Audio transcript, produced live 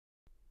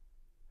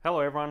Hello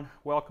everyone,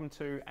 welcome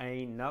to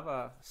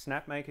another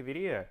Snapmaker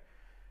video.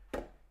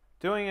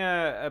 Doing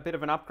a bit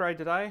of an upgrade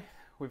today.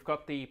 We've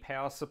got the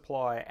power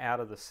supply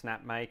out of the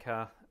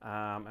Snapmaker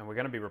and we're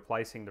going to be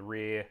replacing the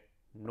rear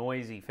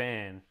noisy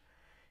fan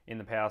in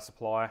the power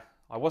supply.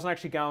 I wasn't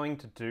actually going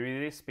to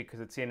do this because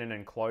it's in an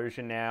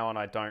enclosure now and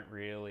I don't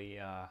really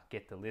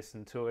get to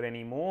listen to it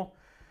anymore.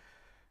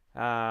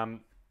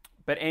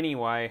 But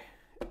anyway,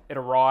 it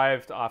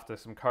arrived after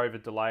some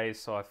COVID delays,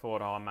 so I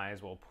thought I may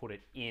as well put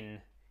it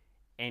in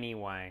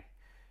anyway.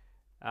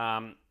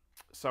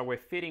 So we're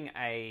fitting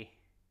a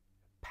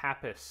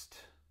Papist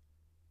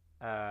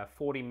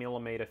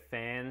 40mm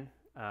fan.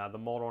 The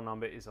model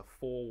number is a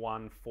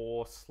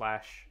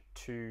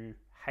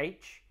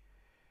 414/2H.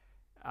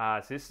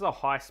 So this is a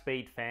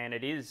high-speed fan.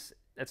 It's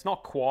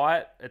not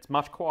quiet. It's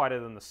much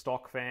quieter than the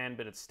stock fan,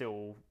 but it's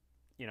still,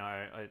 you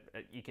know,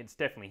 you can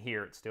definitely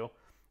hear it still.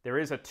 There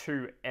is a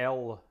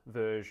 2L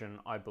version,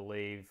 I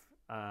believe,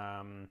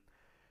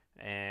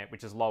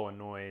 which is lower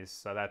noise,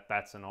 so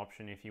that's an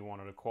option if you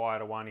wanted a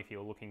quieter one, if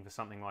you're looking for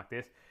something like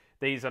this.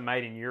 These are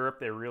made in Europe.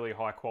 They're really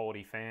high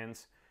quality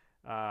fans.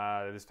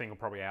 This thing will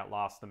probably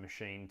outlast the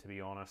machine, to be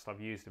honest.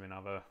 I've used them in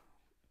other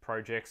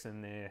projects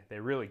and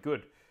they're really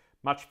good.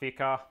 Much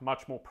thicker,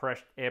 much more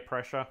air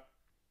pressure.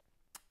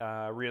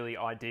 Really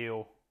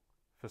ideal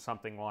for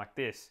something like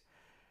this.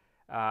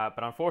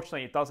 But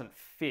unfortunately it doesn't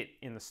fit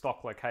in the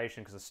stock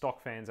location because the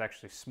stock fan's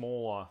actually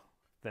smaller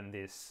than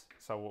this,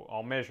 so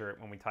I'll measure it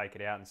when we take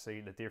it out and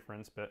see the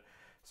difference. But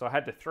so I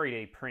had to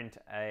 3D print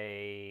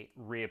a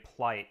rear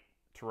plate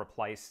to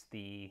replace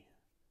the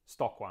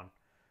stock one,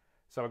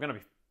 so we're going to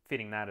be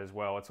fitting that as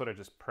well. It sort of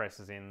just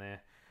presses in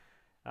there.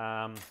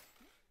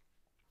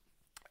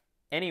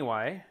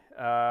 Anyway,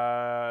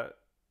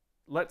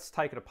 let's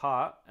take it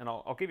apart and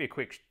I'll give you a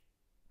quick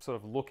sort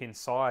of look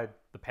inside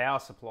the power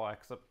supply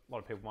because a lot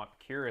of people might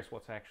be curious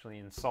what's actually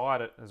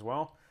inside it as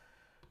well.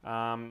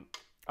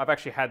 I've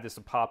actually had this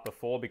apart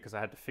before because I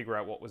had to figure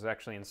out what was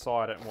actually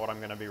inside it and what I'm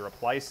going to be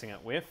replacing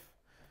it with.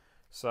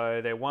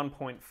 So they're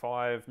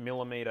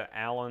 1.5mm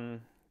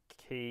Allen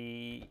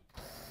key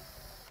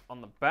on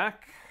the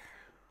back.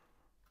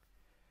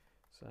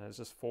 So there's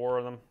just 4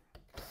 of them.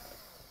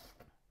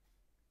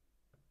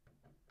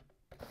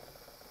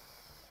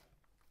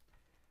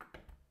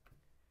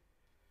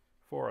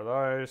 Four of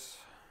those.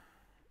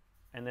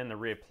 And then the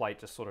rear plate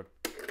just sort of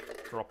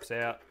drops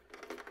out.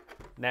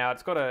 Now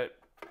it's got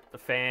the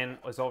fan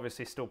is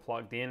obviously still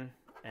plugged in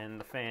and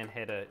the fan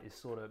header is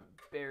sort of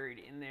buried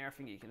in there. I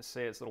think you can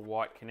see it's a little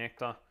white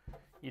connector.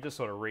 You just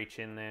sort of reach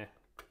in there,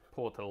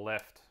 pull it to the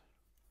left,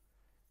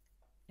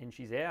 and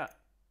she's out.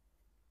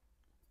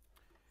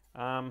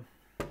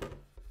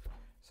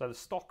 So the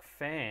stock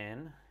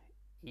fan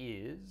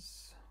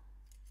is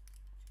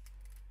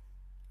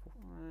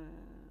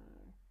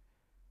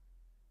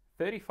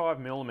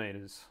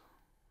 35mm.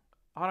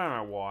 I don't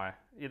know why.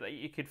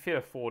 You could fit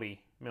a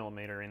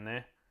 40mm in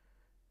there.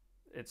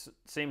 It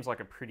seems like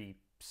a pretty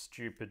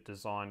stupid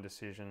design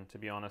decision, to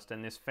be honest.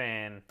 And this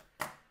fan,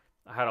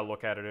 I had a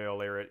look at it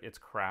earlier. It's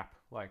crap,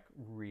 like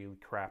really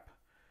crap.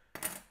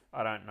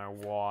 I don't know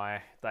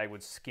why they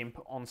would skimp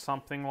on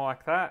something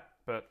like that,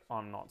 but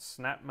I'm not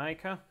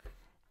Snapmaker.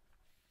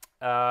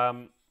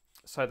 So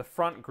the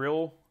front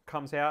grille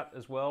comes out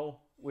as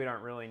well. We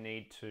don't really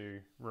need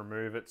to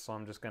remove it, so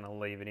I'm just going to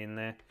leave it in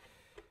there.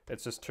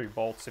 It's just 2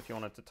 bolts if you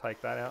wanted to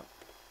take that out.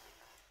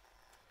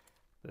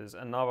 There's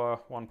another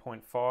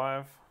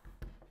 1.5,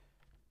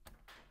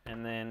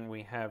 and then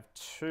we have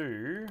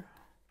 2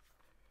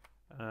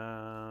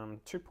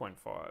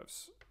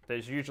 2.5s.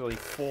 There's usually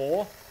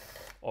 4,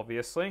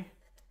 obviously,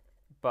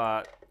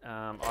 but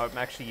I'm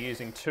actually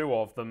using 2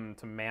 of them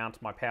to mount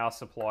my power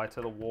supply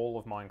to the wall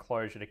of my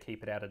enclosure to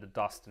keep it out of the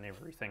dust and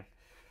everything.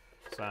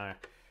 So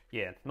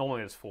yeah,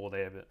 normally there's 4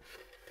 there, but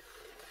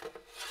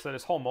so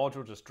this whole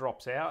module just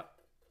drops out.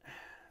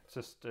 It's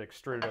just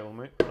extruded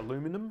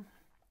aluminum.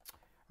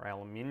 Or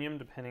aluminium,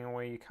 depending on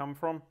where you come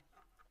from.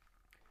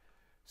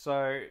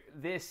 So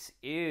this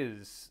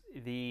is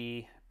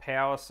the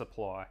power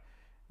supply.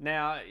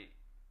 Now,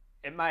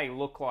 it may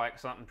look like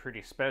something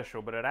pretty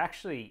special, but it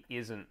actually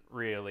isn't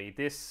really.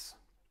 This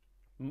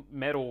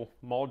metal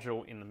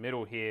module in the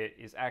middle here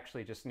is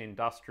actually just an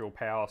industrial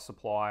power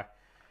supply.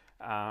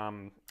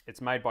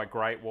 It's made by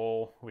Great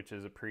Wall, which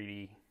is a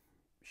pretty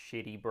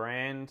shitty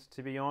brand,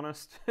 to be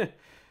honest.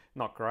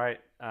 Not great.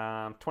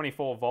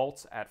 24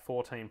 volts at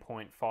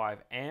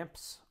 14.5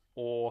 amps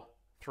or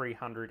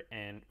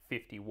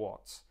 350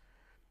 watts.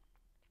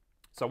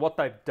 So what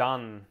they've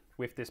done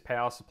with this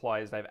power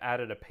supply is they've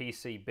added a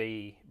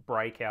PCB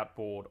breakout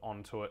board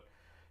onto it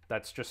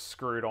that's just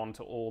screwed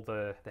onto all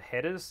the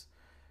headers,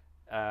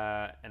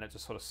 and it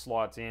just sort of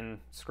slides in,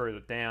 screws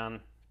it down,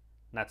 and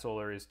that's all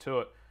there is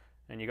to it.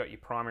 And you've got your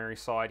primary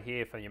side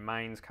here for your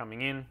mains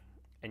coming in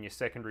and your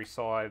secondary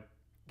side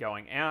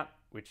going out,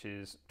 which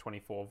is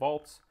 24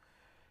 volts.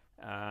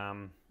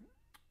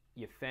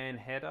 Your fan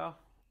header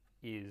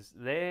is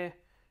there,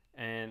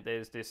 and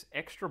there's this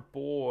extra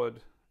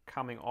board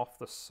coming off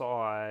the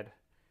side,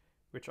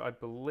 which I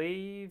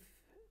believe,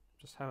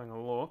 just having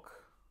a look,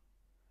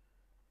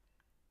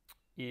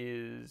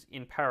 is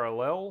in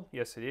parallel.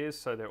 Yes, it is.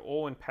 So they're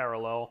all in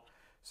parallel.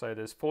 So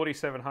there's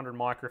 4700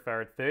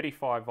 microfarad,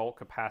 35 volt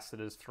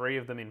capacitors, 3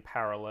 of them in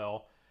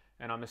parallel.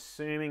 And I'm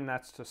assuming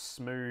that's to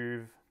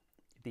smooth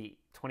the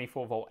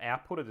 24 volt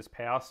output of this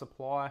power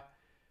supply.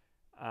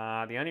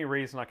 The only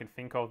reason I can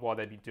think of why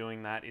they'd be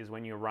doing that is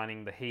when you're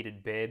running the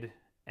heated bed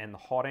and the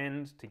hot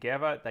end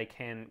together, they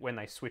can, when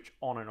they switch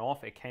on and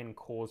off, it can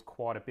cause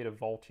quite a bit of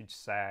voltage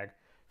sag.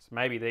 So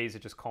maybe these are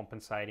just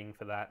compensating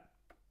for that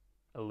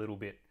a little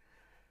bit.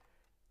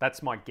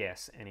 That's my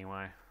guess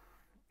anyway.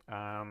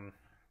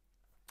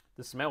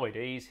 There's some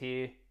LEDs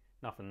here,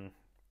 nothing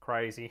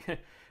crazy.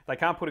 They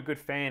can't put a good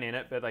fan in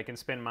it, but they can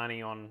spend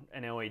money on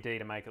an LED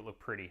to make it look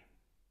pretty.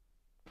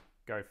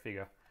 Go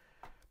figure.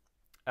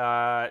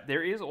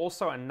 There is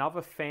also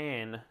another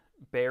fan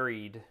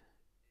buried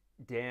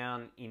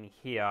down in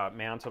here,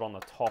 mounted on the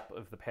top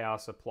of the power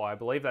supply. I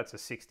believe that's a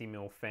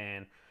 60mm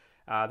fan.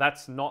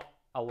 That's not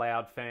a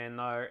loud fan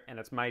though, and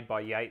it's made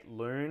by Yate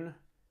Loon,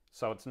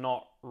 so it's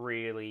not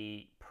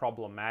really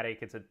problematic.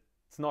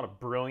 It's not a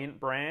brilliant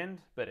brand,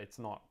 but it's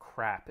not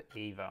crap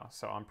either.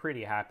 So I'm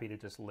pretty happy to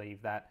just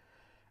leave that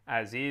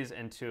as is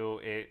until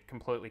it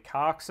completely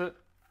carks it.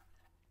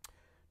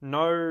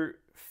 No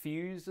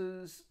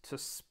fuses to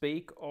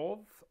speak of,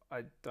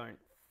 I don't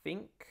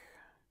think.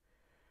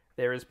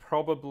 There is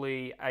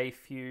probably a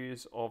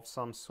fuse of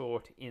some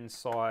sort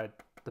inside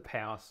the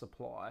power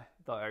supply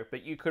though,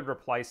 but you could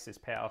replace this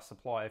power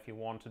supply if you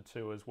wanted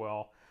to as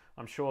well.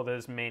 I'm sure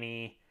there's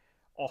many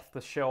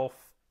off-the-shelf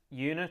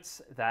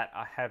units that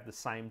have the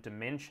same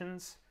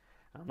dimensions.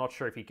 I'm not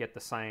sure if you get the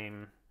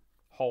same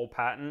hole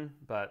pattern,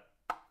 but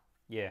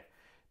yeah,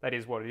 that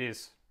is what it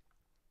is.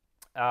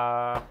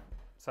 So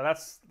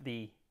that's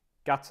the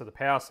guts of the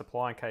power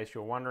supply, in case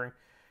you're wondering.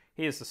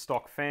 Here's the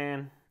stock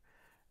fan.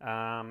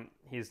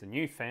 Here's the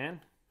new fan.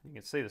 You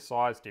can see the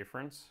size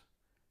difference.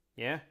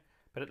 Yeah,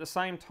 but at the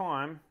same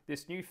time,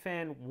 this new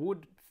fan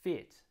would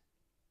fit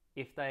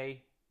if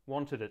they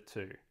wanted it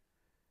to.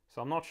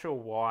 So I'm not sure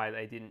why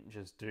they didn't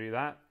just do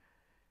that.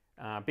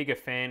 Bigger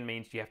fan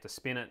means you have to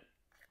spin it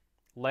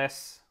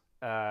less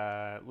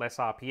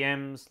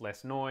RPMs,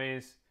 less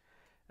noise,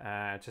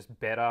 just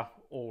better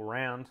all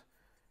around.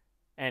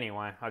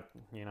 Anyway,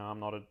 I'm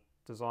not a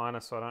designer,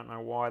 so I don't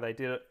know why they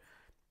did it.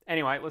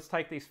 Anyway, let's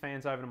take these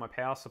fans over to my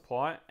power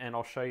supply and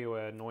I'll show you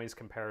a noise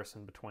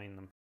comparison between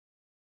them.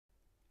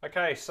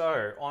 Okay,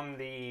 so on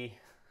the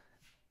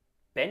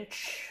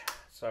bench,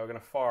 so we're going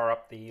to fire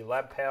up the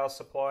lab power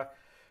supply.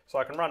 So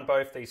I can run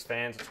both these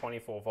fans at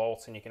 24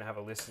 volts and you can have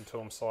a listen to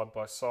them side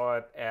by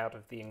side out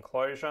of the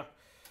enclosure.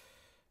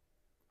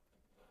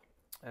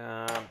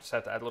 Just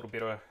have to add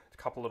a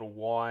couple little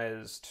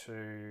wires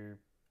to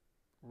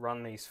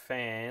run these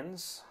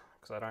fans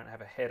because I don't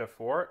have a header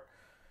for it.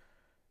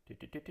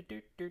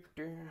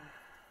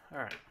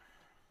 Alright,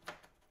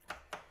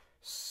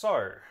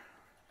 so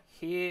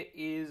here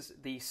is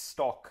the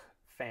stock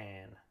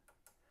fan.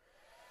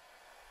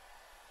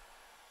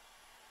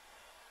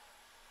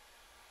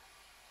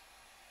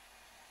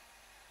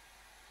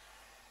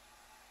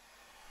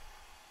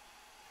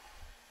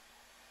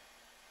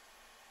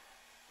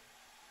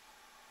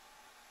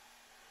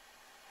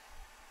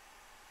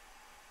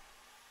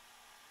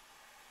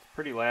 It's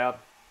pretty loud,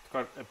 it's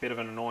got a bit of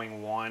an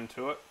annoying whine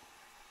to it.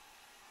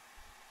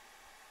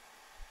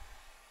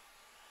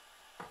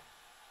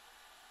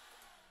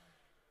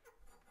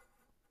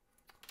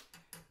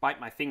 Bite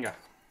my finger.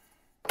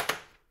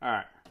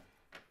 Alright,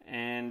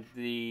 and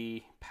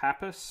the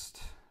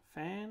Papist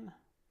fan.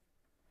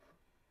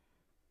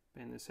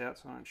 Bend this out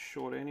so I don't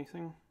short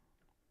anything.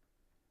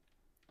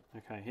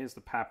 Okay, here's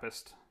the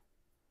Papist.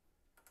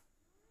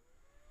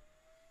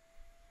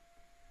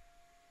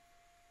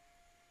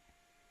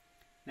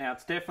 Now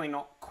it's definitely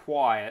not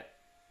quiet.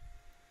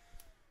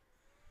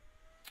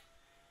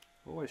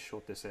 Always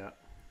short this out.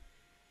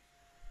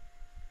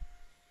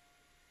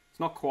 It's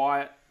not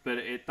quiet, but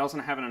it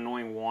doesn't have an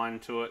annoying whine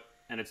to it,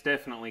 and it's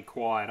definitely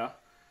quieter.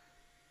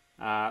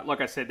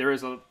 Like I said, there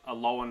is a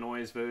lower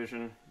noise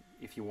version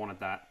if you wanted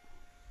that.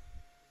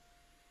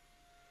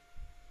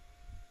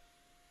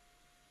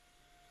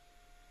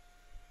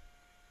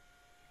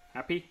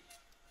 Happy?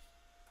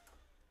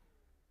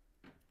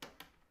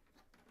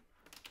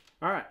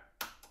 Alright.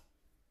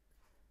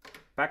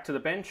 Back to the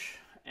bench,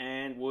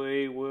 and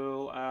we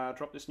will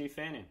drop this new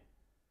fan in.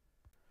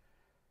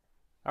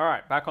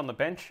 Alright, back on the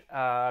bench.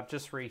 I've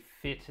just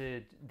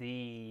refitted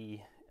the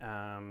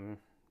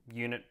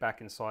unit back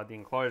inside the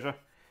enclosure.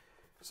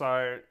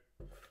 So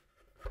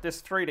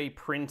this 3D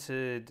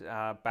printed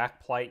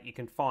backplate, you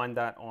can find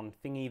that on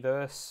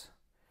Thingiverse.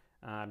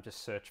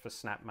 Just search for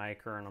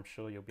Snapmaker and I'm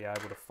sure you'll be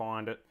able to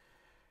find it.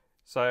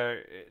 So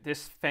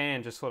this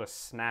fan just sort of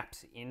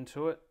snaps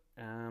into it.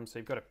 So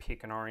you've got to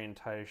pick an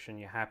orientation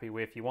you're happy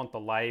with. You want the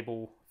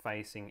label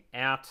facing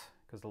out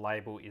because the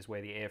label is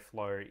where the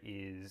airflow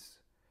is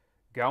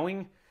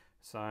going.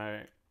 So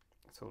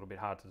it's a little bit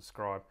hard to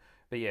describe.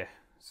 But yeah,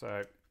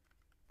 so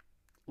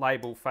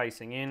label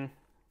facing in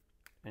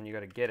and you got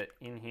to get it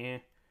in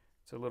here.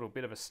 It's a little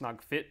bit of a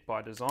snug fit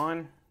by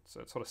design. So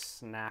it sort of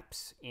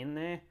snaps in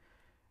there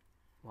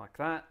like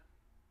that.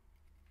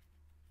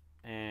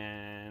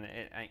 And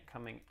it ain't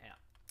coming out.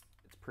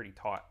 It's pretty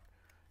tight.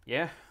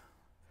 Yeah,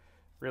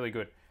 really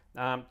good.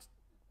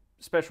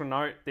 Special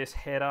note, this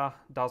header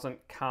doesn't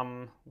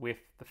come with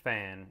the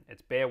fan.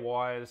 It's bare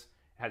wires.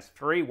 It has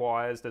 3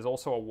 wires. There's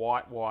also a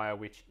white wire,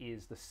 which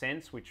is the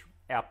sense, which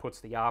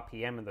outputs the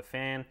RPM of the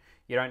fan.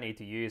 You don't need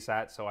to use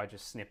that, so I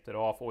just snipped it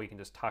off, or you can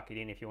just tuck it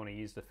in if you want to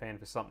use the fan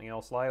for something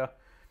else later.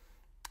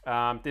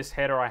 This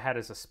header I had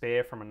as a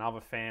spare from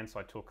another fan,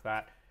 so I took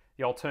that.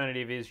 The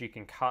alternative is you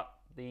can cut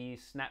the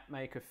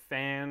Snapmaker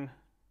fan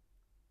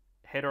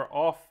header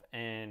off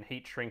and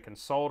heat shrink and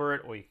solder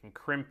it, or you can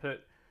crimp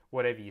it.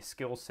 Whatever your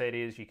skill set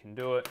is, you can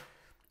do it.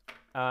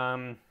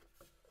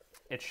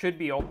 It should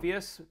be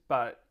obvious,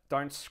 but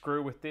don't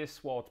screw with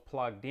this while it's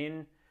plugged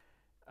in.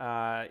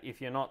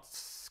 If you're not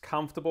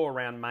comfortable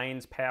around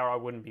mains power, I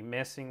wouldn't be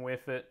messing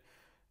with it,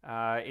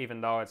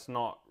 even though it's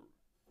not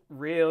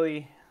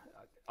really...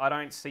 I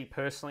don't see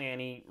personally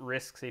any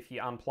risks if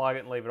you unplug it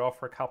and leave it off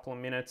for a couple of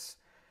minutes.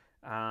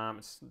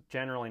 It's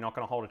generally not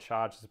going to hold a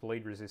charge. There's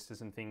bleed resistors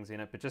and things in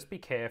it, but just be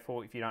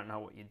careful if you don't know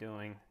what you're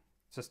doing.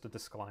 It's just a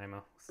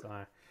disclaimer.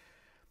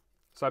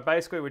 So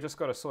basically we just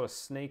got to sort of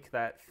sneak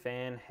that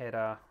fan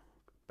header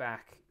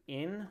back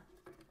in.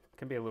 It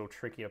can be a little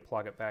tricky to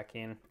plug it back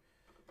in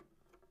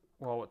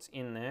while it's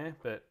in there,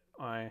 but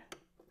I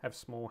have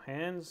small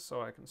hands,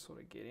 so I can sort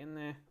of get in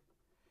there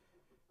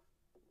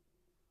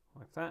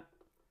like that.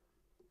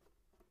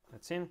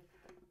 That's in.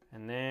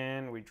 And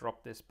then we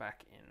drop this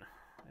back in.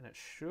 And it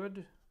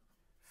should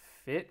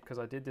fit, because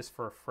I did this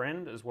for a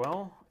friend as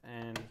well,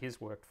 and his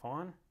worked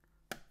fine.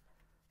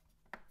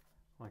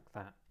 Like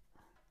that.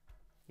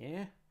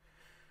 Yeah?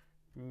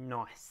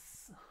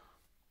 Nice.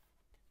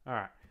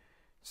 Alright.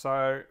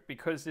 So,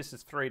 because this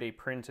is 3D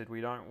printed,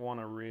 we don't want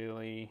to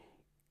really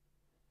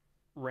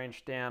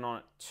wrench down on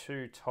it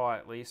too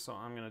tightly, so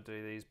I'm going to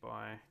do these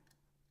by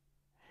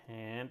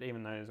hand.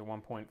 Even though these are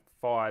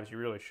 1.5s, you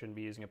really shouldn't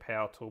be using a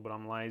power tool, but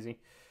I'm lazy.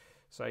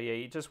 So yeah,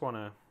 you just want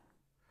to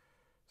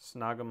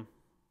snug them.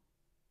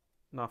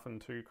 Nothing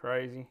too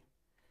crazy.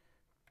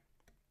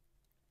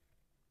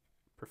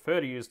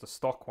 Prefer to use the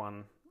stock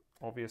one,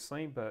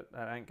 obviously, but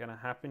that ain't going to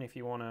happen if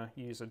you want to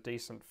use a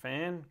decent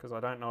fan, because I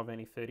don't know of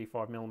any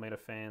 35mm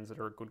fans that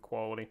are a good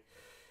quality.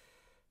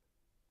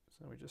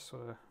 So we just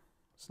sort of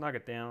snug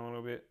it down a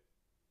little bit,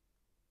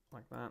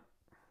 like that.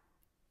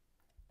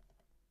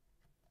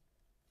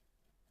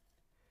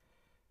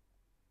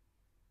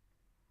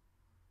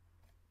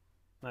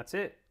 That's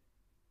it.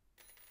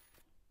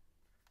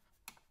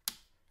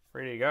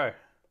 Ready to go.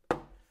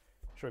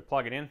 Should we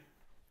plug it in?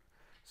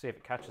 See if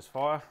it catches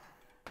fire.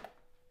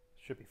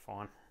 Should be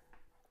fine.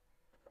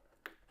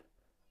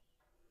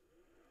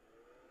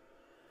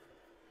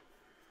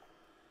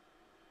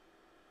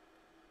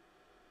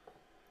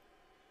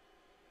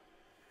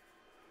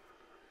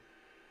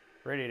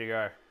 Ready to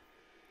go.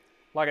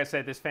 Like I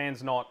said, this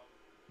fan's not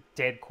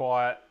dead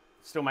quiet.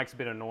 Still makes a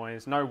bit of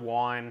noise. No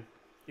whine.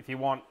 If you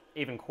want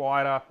even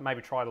quieter,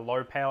 maybe try the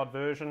low-powered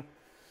version.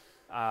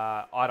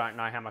 I don't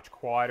know how much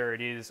quieter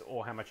it is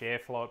or how much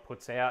airflow it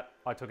puts out.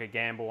 I took a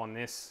gamble on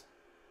this,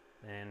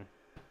 and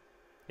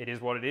it is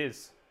what it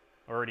is.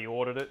 I already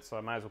ordered it, so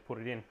I may as well put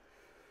it in.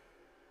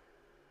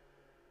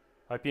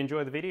 Hope you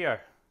enjoy the video.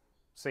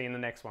 See you in the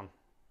next one.